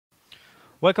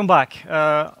Welcome back.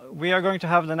 We are going to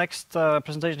have the next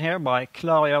presentation here by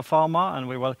Klaria Pharma, and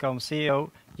we welcome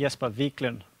CEO Jesper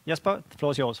Wiklund. Jesper, the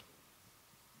floor is yours.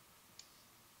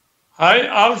 Hi,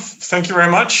 Alf. Thank you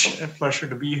very much. A pleasure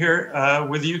to be here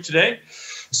with you today.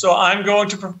 So I'm going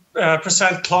to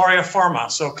present Klaria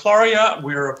Pharma. So Klaria,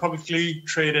 we're a publicly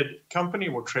traded company.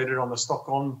 We're traded on the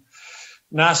Stockholm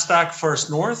Nasdaq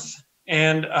First North,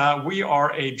 and we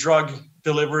are a drug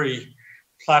delivery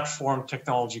platform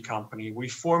technology company. We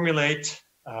formulate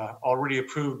already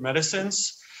approved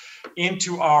medicines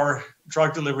into our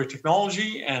drug delivery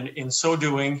technology, and in so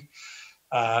doing,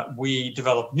 we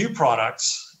develop new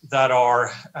products that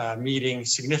are meeting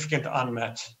significant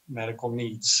unmet medical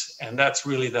needs. And that's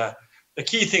really the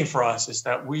key thing for us, is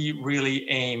that we really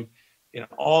aim in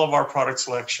all of our product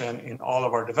selection, in all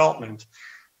of our development,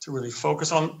 to really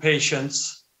focus on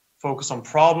patients, focus on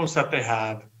problems that they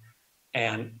have,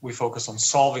 and we focus on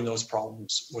solving those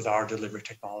problems with our delivery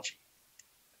technology.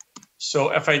 So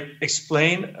if I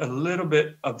explain a little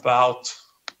bit about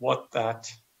what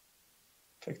that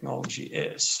technology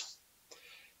is.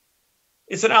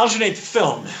 It's an alginate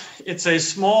film. It's a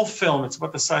small film. It's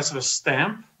about the size of a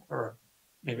stamp, or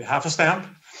maybe half a stamp.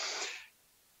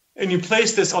 And you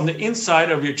place this on the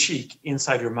inside of your cheek,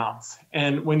 inside your mouth.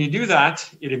 And when you do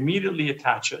that, it immediately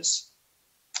attaches.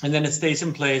 And then it stays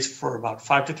in place for about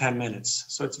 5 to 10 minutes.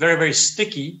 So it's very, very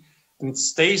sticky, and it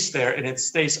stays there, and it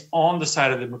stays on the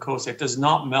side of the mucosa. It does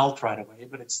not melt right away,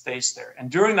 but it stays there. And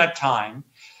during that time,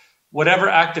 whatever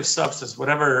active substance,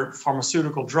 whatever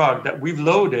pharmaceutical drug that we've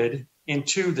loaded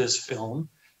into this film,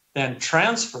 then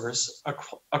transfers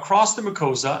across the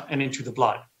mucosa and into the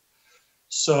blood.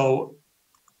 So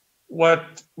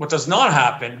what does not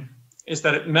happen is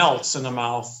that it melts in the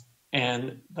mouth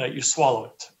and that you swallow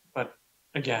it.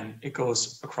 Again, it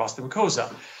goes across the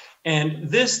mucosa. And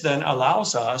this then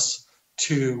allows us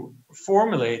to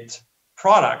formulate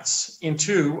products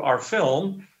into our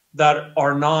film that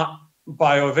are not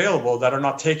bioavailable, that are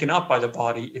not taken up by the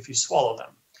body if you swallow them.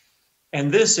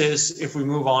 And this is, if we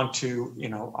move on to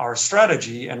our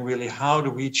strategy and really how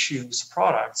do we choose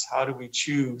products, how do we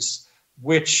choose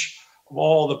which of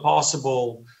all the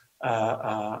possible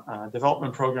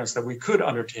development programs that we could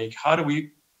undertake, how do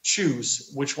we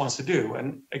choose which ones to do?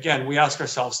 And again, we ask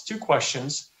ourselves two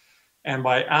questions, and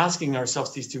by asking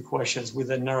ourselves these two questions, we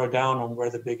then narrow down on where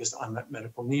the biggest unmet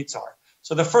medical needs are.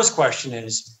 So the first question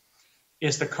is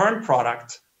the current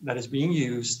product that is being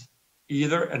used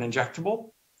either an injectable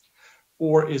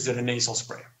or is it a nasal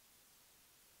spray?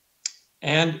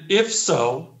 And if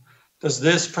so, does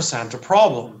this present a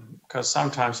problem? Because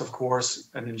sometimes, of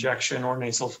course, an injection or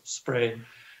nasal spray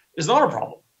is not a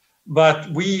problem. But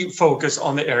we focus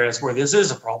on the areas where this is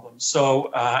a problem.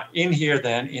 So in here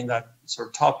then, in that sort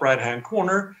of top right-hand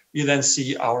corner, you then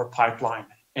see our pipeline.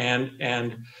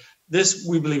 And this,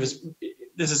 we believe,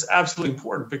 is absolutely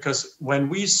important, because when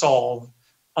we solve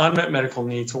unmet medical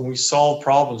needs, when we solve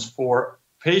problems for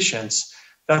patients,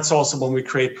 that's also when we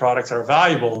create products that are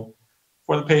valuable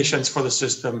for the patients, for the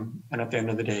system, and at the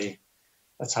end of the day,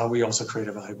 that's how we also create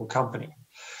a valuable company.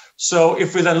 So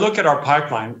if we then look at our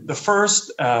pipeline, the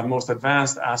first most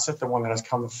advanced asset, the one that has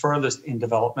come the furthest in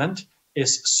development,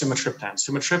 is sumatriptan.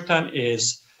 Sumatriptan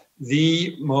is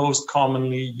the most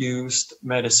commonly used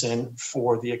medicine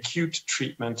for the acute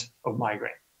treatment of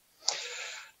migraine.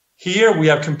 Here we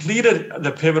have completed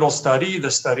the pivotal study, the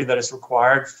study that is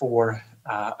required for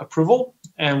approval,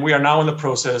 and we are now in the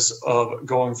process of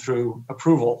going through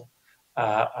approval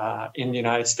in the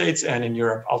United States and in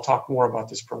Europe. I'll talk more about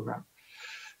this program.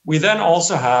 We then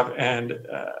also have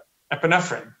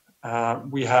epinephrine.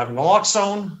 We have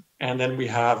naloxone, and then we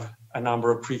have a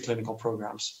number of preclinical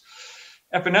programs.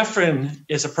 Epinephrine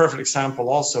is a perfect example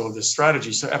also of this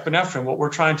strategy. So epinephrine, what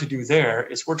we're trying to do there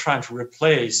is we're trying to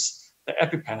replace the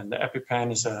EpiPen. The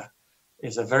EpiPen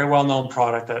is a very well-known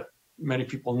product that many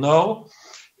people know.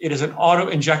 It is an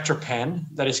auto-injector pen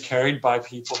that is carried by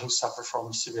people who suffer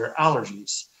from severe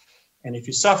allergies. And if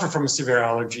you suffer from a severe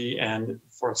allergy and,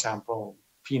 for example,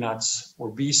 peanuts or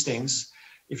bee stings,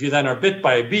 if you then are bit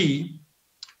by a bee,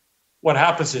 what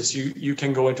happens is you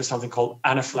can go into something called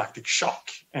anaphylactic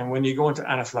shock. And when you go into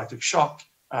anaphylactic shock,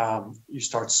 you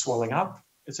start swelling up.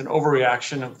 It's an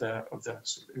overreaction of the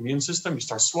sort of immune system. You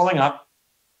start swelling up.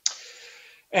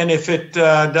 And if it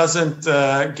doesn't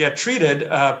get treated,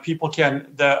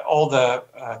 all the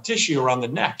tissue around the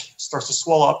neck starts to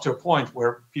swell up to a point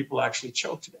where people actually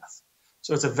choke to death.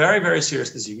 So it's a very, very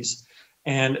serious disease.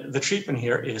 And the treatment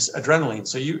here is adrenaline.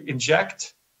 So you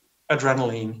inject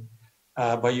adrenaline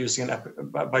by using an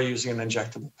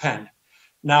injectable pen.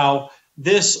 Now,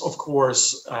 this, of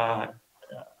course,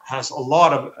 has a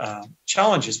lot of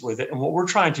challenges with it. And what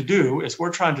we're trying to do is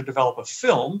we're trying to develop a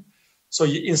film. So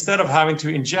instead of having to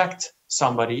inject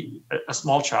somebody, a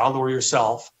small child or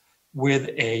yourself, with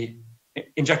a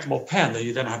injectable pen that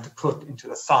you then have to put into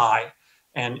the thigh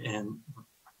and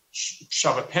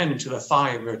shove a pen into the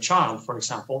thigh of your child, for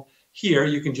example, here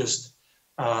you can just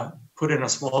put in a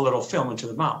small little film into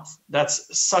the mouth. That's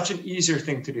such an easier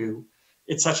thing to do.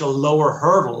 It's such a lower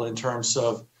hurdle in terms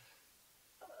of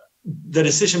the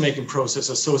decision-making process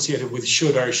associated with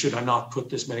should or should I not put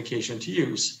this medication to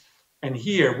use. And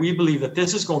here we believe that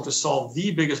this is going to solve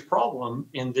the biggest problem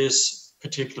in this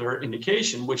particular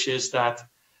indication, which is that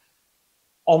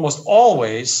almost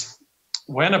always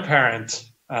when a parent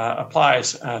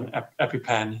applies an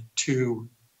EpiPen to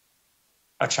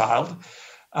a child,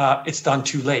 it's done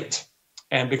too late.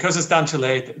 And because it's done too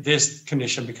late, this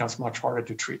condition becomes much harder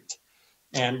to treat.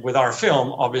 And with our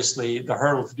film, obviously, the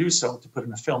hurdle to do so, to put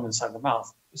in a film inside the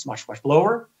mouth, is much, much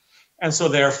lower. And so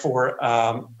therefore,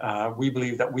 we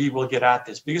believe that we will get at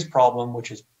this biggest problem,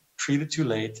 which is treated too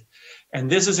late.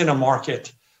 And this is in a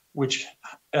market which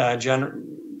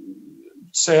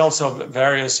sales of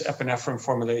various epinephrine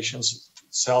formulations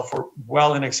sell for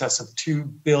well in excess of $2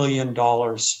 billion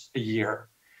a year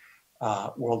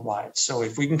worldwide. So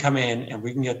if we can come in and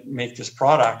we can make this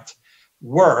product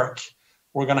work,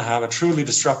 we're going to have a truly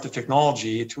disruptive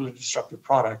technology, a truly disruptive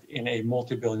product in a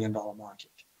multi-billion-dollar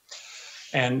market.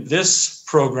 And this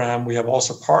program, we have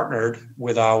also partnered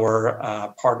with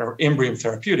our partner, Imbrium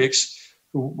Therapeutics,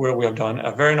 where we have done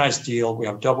a very nice deal. We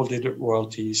have double-digit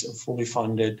royalties and fully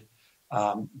funded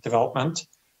development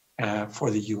for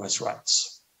the US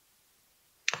rights.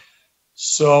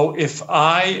 So if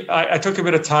I took a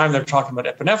bit of time there talking about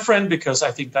epinephrine because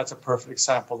I think that's a perfect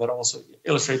example that also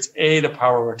illustrates the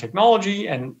power of our technology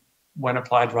and when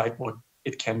applied right, what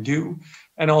it can do.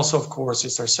 And also, of course,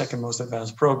 it's our second most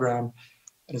advanced program.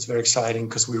 And it's very exciting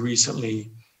because we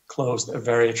recently closed a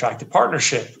very attractive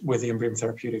partnership with Imbrium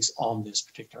Therapeutics on this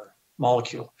particular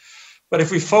molecule. But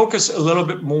if we focus a little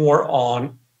bit more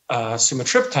on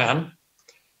sumatriptan,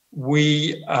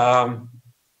 we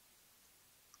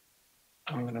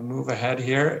I'm going to move ahead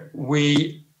here.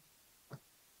 We,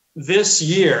 this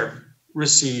year,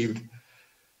 received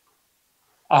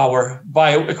our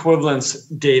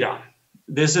bioequivalence data.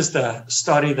 This is the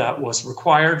study that was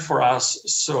required for us,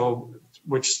 so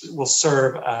which will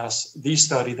serve as the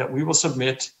study that we will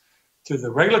submit to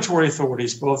the regulatory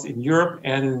authorities, both in Europe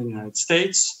and in the United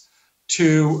States,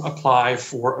 to apply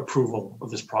for approval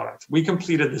of this product. We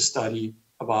completed this study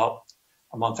about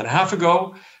a month and a half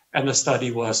ago, and the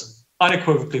study was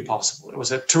unequivocally possible. It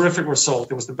was a terrific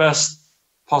result. It was the best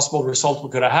possible result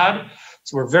we could have had.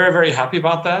 So we're very, very happy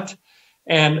about that.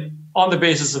 And on the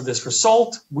basis of this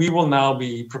result, we will now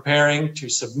be preparing to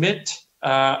submit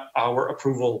our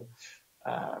approval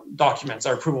documents,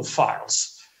 our approval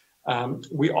files.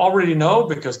 We already know,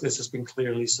 because this has been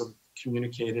clearly sort of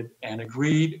communicated and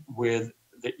agreed with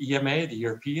the EMA, the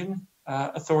European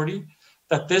authority,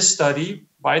 that this study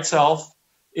by itself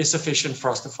is sufficient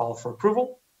for us to file for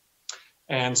approval.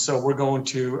 And so we're going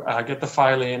to get the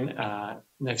file in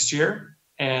next year,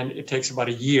 and it takes about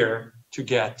a year to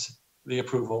get the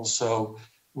approval. So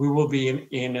we will be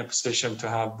in a position to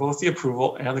have both the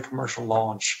approval and the commercial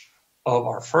launch of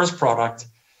our first product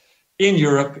in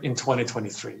Europe in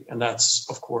 2023. And that's,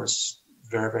 of course,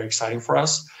 very, very exciting for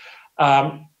us.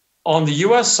 On the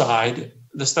US side,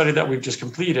 the study that we've just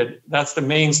completed, that's the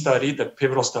main study, the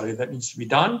pivotal study that needs to be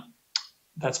done.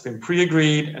 That's been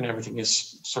pre-agreed and everything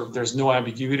is sort of, there's no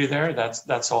ambiguity there.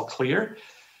 That's all clear.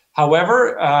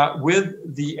 However,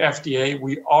 with the FDA,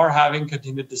 we are having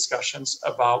continued discussions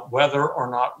about whether or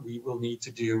not we will need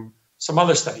to do some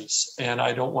other studies. And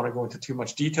I don't want to go into too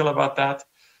much detail about that.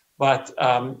 But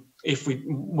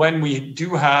when we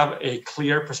do have a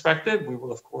clear perspective, we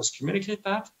will of course communicate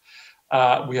that.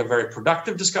 We have very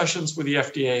productive discussions with the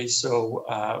FDA.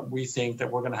 So we think that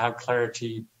we're going to have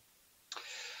clarity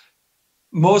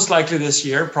most likely this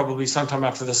year, probably sometime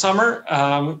after the summer.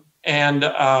 And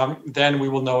then we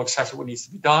will know exactly what needs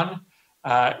to be done.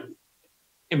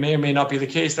 It may or may not be the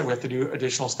case that we have to do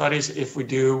additional studies. If we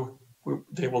do,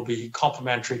 they will be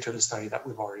complementary to the study that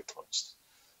we've already closed.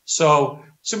 So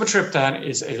sumatriptan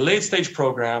is a late-stage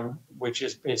program, which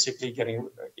is basically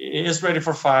is ready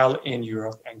for file in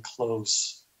Europe and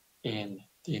close in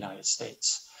the United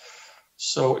States.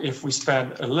 So if we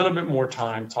spend a little bit more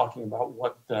time talking about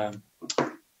what the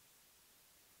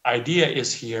idea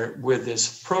is here with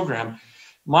this program,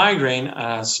 migraine,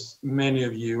 as many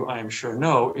of you I'm sure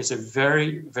know, is a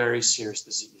very, very serious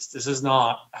disease. This is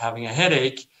not having a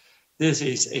headache. This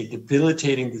is a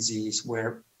debilitating disease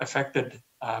where affected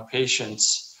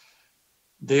patients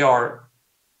they are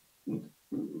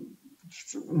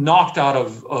knocked out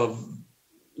of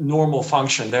normal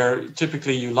function. They're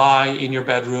typically, you lie in your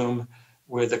bedroom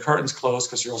with the curtains closed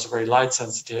because you're also very light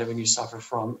sensitive and you suffer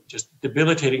from just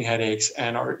debilitating headaches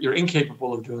and you're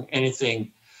incapable of doing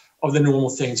anything of the normal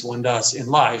things one does in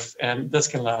life. And this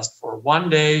can last for 1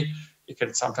 day. It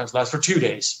can sometimes last for 2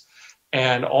 days.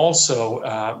 And also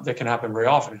that can happen very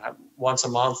often, once a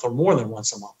month or more than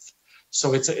once a month.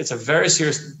 So it's a very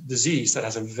serious disease that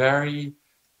has a very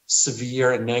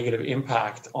severe and negative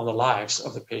impact on the lives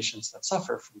of the patients that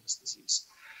suffer from this disease.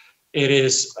 It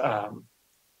is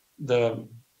the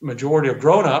majority of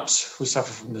grown-ups who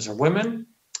suffer from this are women,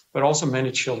 but also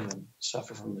many children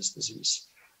suffer from this disease.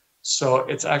 So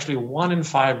it's actually 1 in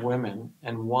 5 women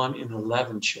and 1 in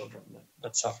 11 children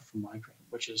that suffer from migraine,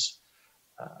 which is,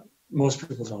 most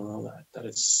people don't know that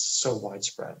it's so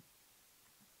widespread.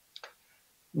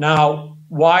 Now,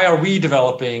 why are we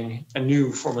developing a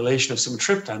new formulation of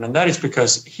sumatriptan? And that is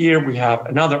because here we have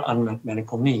another unmet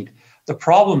medical need. The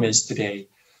problem is today,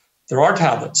 there are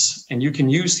tablets and you can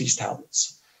use these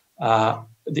tablets.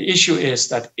 The issue is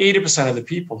that 80% of the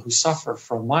people who suffer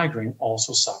from migraine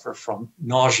also suffer from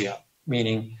nausea,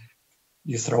 meaning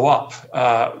you throw up.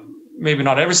 Maybe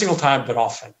not every single time, but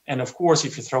often. And of course,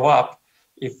 if you throw up,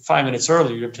 if 5 minutes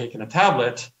earlier you've taken a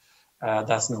tablet,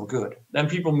 that's no good. Then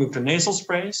people move to nasal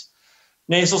sprays.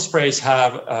 Nasal sprays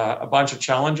have a bunch of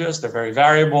challenges. They're very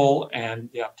variable and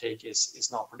the uptake is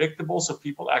not predictable. So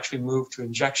people actually move to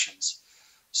injections.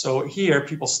 So here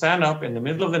people stand up in the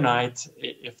middle of the night,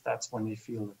 if that's when they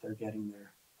feel that they're getting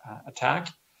their attack,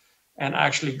 and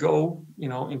actually go,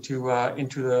 into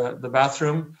the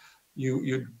bathroom.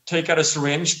 You take out a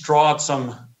syringe, draw out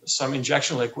some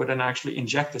injection liquid, and actually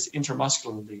inject this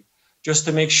intramuscularly, just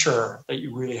to make sure that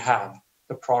you really have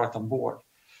the product on board.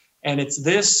 And it's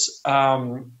this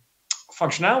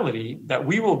functionality that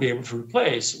we will be able to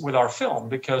replace with our film,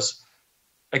 because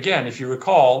again, if you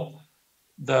recall,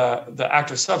 the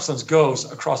active substance goes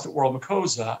across the oral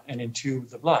mucosa and into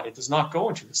the blood. It does not go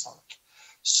into the stomach.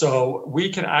 So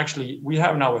we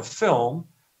have now a film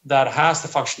that has the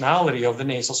functionality of the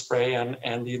nasal spray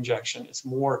and the injection. It's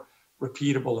more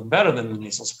repeatable and better than the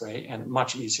nasal spray and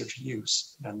much easier to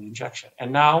use than the injection.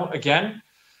 And now, again,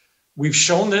 we've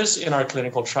shown this in our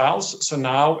clinical trials. So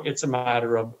now it's a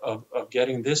matter of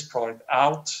getting this product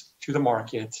out to the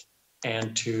market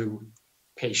and to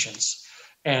patients.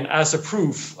 And as a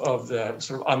proof of the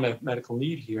sort of unmet medical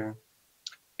need here,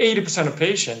 80% of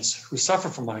patients who suffer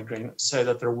from migraine say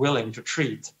that they're willing to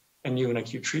treat a new and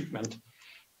acute treatment.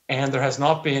 And there has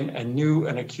not been a new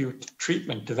and acute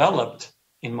treatment developed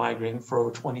in migraine for over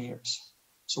 20 years.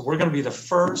 So we're going to be the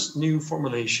first new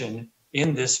formulation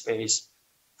in this space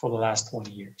for the last 20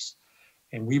 years.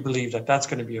 And we believe that that's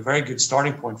going to be a very good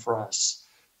starting point for us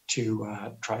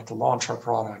to try to launch our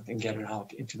product and get it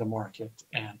out into the market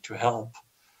and to help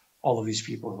all of these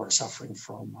people who are suffering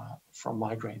from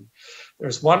migraine.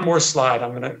 There's one more slide. I'm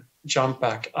going to jump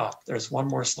back up. There's one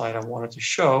more slide I wanted to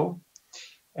show.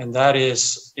 And that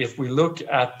is, if we look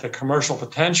at the commercial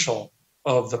potential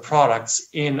of the products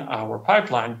in our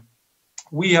pipeline,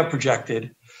 we have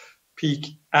projected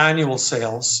peak annual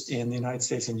sales in the United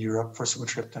States and Europe for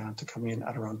sumatriptan to come in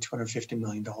at around $250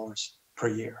 million per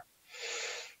year.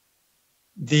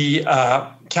 The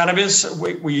cannabis,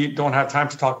 we don't have time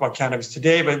to talk about cannabis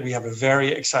today, but we have a very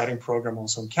exciting program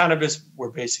also in cannabis, where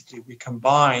basically we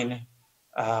combine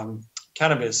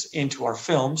cannabis into our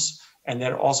films and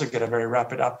then also get a very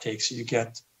rapid uptake. So you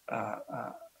get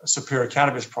a superior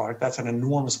cannabis product. That's an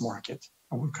enormous market,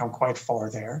 and we've come quite far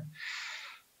there.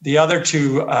 The other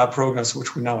two programs,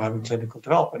 which we now have in clinical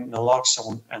development,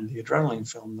 naloxone and the adrenaline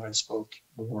film that I spoke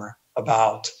more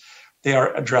about, they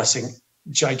are addressing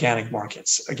gigantic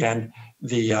markets. Again,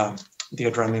 the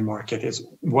adrenaline market is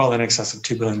well in excess of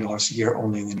 $2 billion a year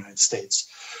only in the United States.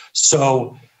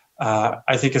 So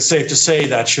I think it's safe to say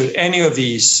that should any of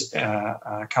these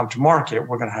come to market,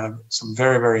 we're going to have some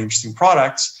very, very interesting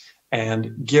products.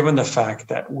 And given the fact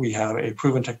that we have a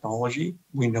proven technology,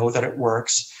 we know that it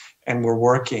works, and we're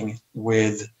working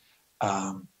with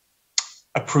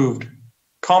approved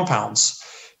compounds,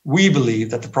 we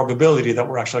believe that the probability that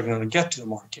we're actually going to get to the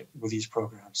market with these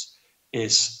programs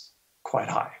is quite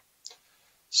high.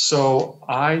 So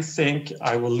I think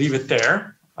I will leave it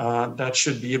there. That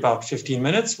should be about 15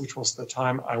 minutes, which was the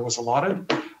time I was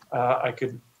allotted. I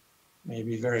could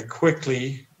maybe very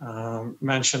quickly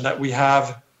mention that we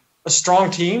have a strong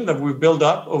team that we've built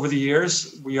up over the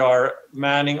years. We are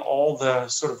manning all the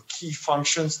sort of key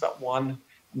functions that one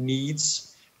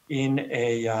needs in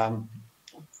a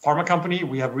pharma company.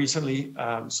 We have recently,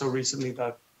 so recently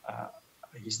that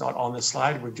He's not on this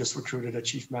slide. We've just recruited a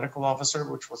chief medical officer,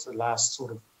 which was the last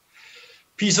sort of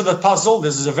piece of the puzzle.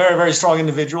 This is a very, very strong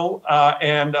individual,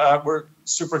 and we're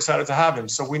super excited to have him.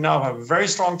 So we now have a very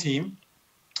strong team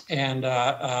and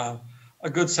a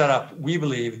good setup, we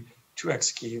believe, to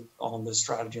execute on the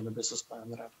strategy and the business plan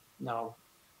that I've now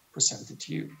presented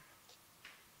to you.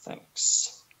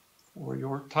 Thanks for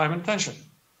your time and attention.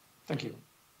 Thank you.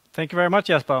 Thank you very much,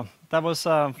 Jesper. That was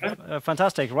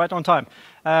fantastic, right on time.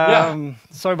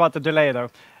 Sorry about the delay, though.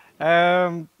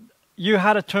 You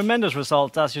had a tremendous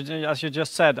result, as you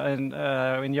just said,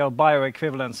 in your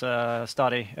bioequivalence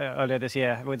study earlier this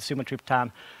year with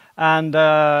sumatriptan. And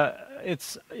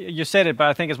you said it, but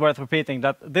I think it's worth repeating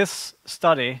that this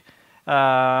study,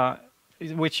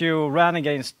 which you ran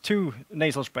against 2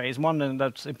 nasal sprays, one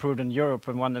that's approved in Europe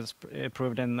and one that's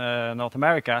approved in North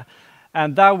America,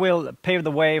 and that will pave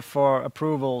the way for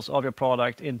approvals of your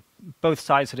product in both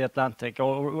sides of the Atlantic,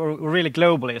 or really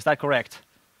globally. Is that correct?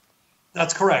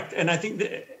 That's correct. And I think,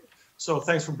 so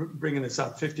thanks for bringing this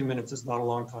up. 50 minutes is not a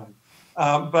long time.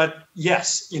 But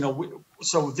yes,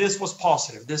 so this was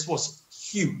positive. This was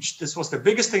huge. This was the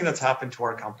biggest thing that's happened to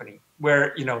our company,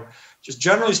 where, just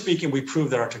generally speaking, we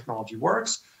proved that our technology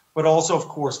works, but also, of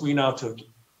course, we now took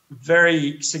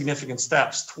very significant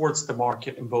steps towards the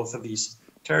market in both of these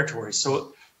territories.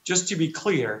 So just to be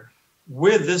clear,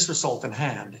 with this result in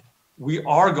hand, we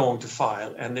are going to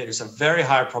file, and there's a very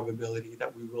high probability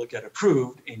that we will get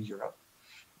approved in Europe.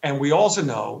 And we also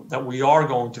know that we are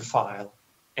going to file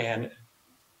in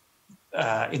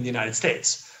the United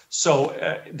States. So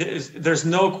there's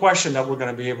no question that we're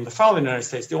going to be able to file in the United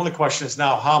States. The only question is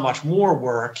now how much more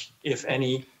work, if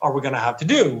any, are we going to have to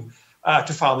do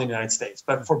to file in the United States.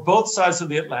 But for both sides of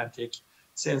the Atlantic,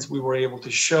 since we were able to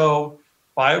show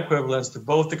bioequivalence to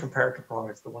both the comparator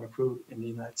products, the one approved in the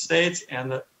United States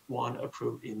and the one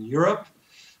approved in Europe,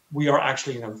 we are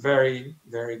actually in a very,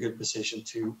 very good position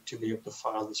to be able to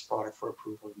file this product for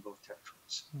approval in both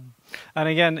territories. And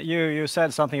again, you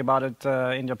said something about it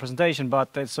in your presentation, but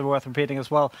it's worth repeating as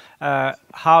well.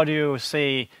 How do you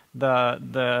see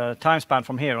the time span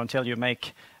from here until you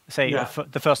make, say,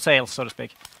 the first sales, so to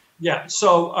speak? Yeah,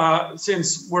 so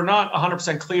since we're not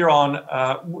 100% clear on,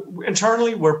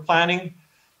 internally we're planning,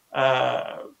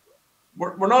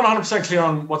 we're not 100% clear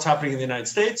on what's happening in the United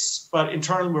States, but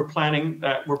internally we're planning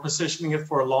that we're positioning it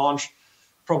for a launch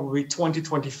probably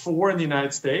 2024 in the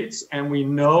United States, and we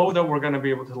know that we're going to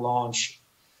be able to launch,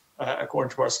 according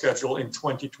to our schedule, in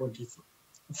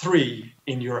 2023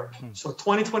 in Europe. So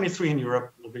 2023 in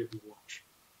Europe will be the launch.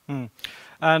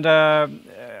 And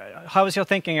how is your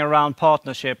thinking around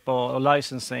partnership or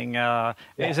licensing?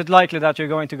 Is it likely that you're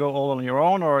going to go all on your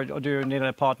own, or do you need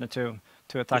a partner to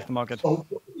attack the market? So,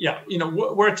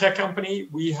 we're a tech company.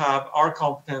 We have our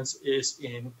competence is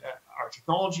in our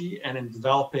technology and in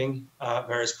developing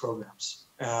various programs.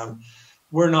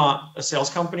 We're not a sales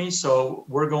company, so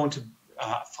we're going to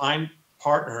find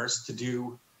partners to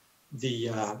do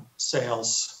the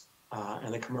sales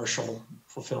and the commercial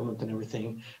fulfillment and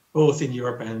everything, both in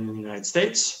Europe and in the United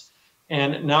States.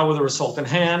 And now with the result in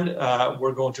hand,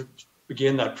 we're going to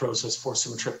begin that process for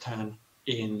sumatriptan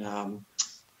in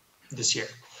this year.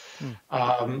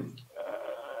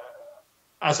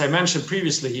 As I mentioned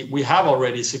previously, we have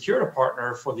already secured a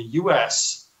partner for the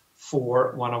US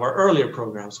for one of our earlier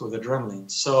programs with adrenaline.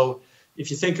 So if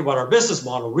you think about our business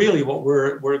model, really what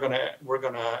we're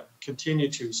gonna continue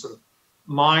to sort of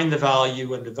mine the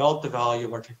value and develop the value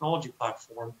of our technology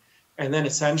platform, and then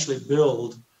essentially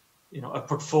build, a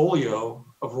portfolio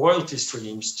of royalty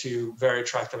streams to very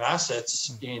attractive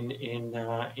assets in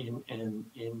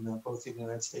both the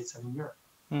United States and in Europe.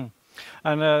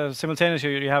 And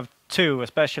simultaneously, you have 2,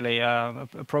 especially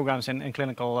programs in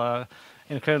clinical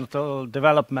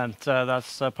development.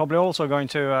 That's probably also going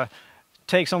to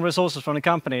take some resources from the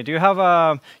company. Do you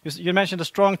have you mentioned a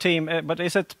strong team, but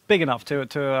is it big enough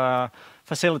to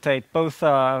facilitate both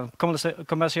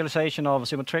commercialization of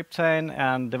sumatriptan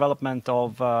and development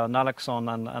of naloxone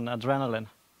and adrenaline?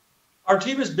 Our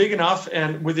team is big enough,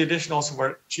 and with the addition also of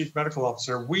our chief medical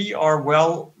officer, we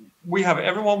have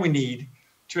everyone we need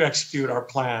to execute our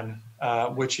plan,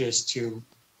 which is to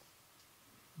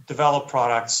develop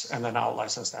products and then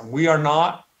out-license them. We are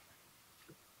not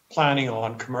planning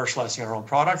on commercializing our own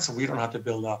products, so we don't have to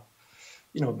build up,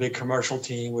 a big commercial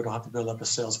team. We don't have to build up a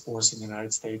sales force in the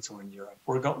United States or in Europe.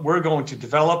 We're going to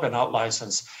develop and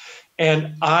out-license.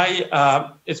 And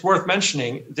it's worth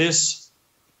mentioning this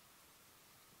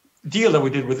deal that we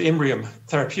did with Imbrium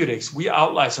Therapeutics. We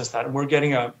out-licensed that, and we're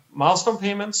getting milestone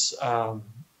payments of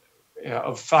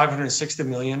 560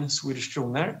 million Swedish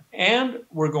kronor, and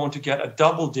we're going to get a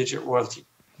double-digit royalty.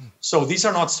 So these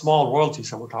are not small royalties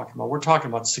that we're talking about. We're talking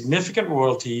about significant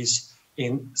royalties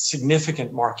in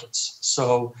significant markets.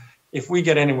 So if we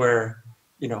get anywhere,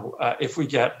 if we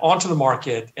get onto the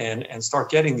market and start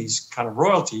getting these kind of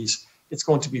royalties, it's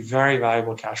going to be very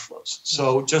valuable cash flows.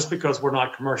 So just because we're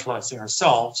not commercializing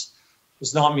ourselves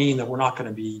does not mean that we're not going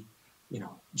to be,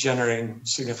 generating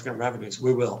significant revenues.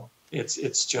 We will.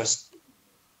 It's just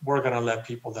we're going to let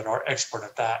people that are expert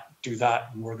at that do that,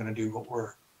 and we're going to do what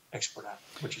we're expert at,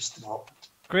 which is development.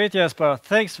 Great, Jesper.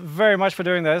 Thanks very much for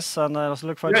doing this, and I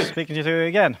look forward to speaking to you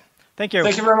again. Thank you.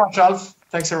 Thank you very much, Alf.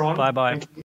 Thanks, everyone. Bye-bye.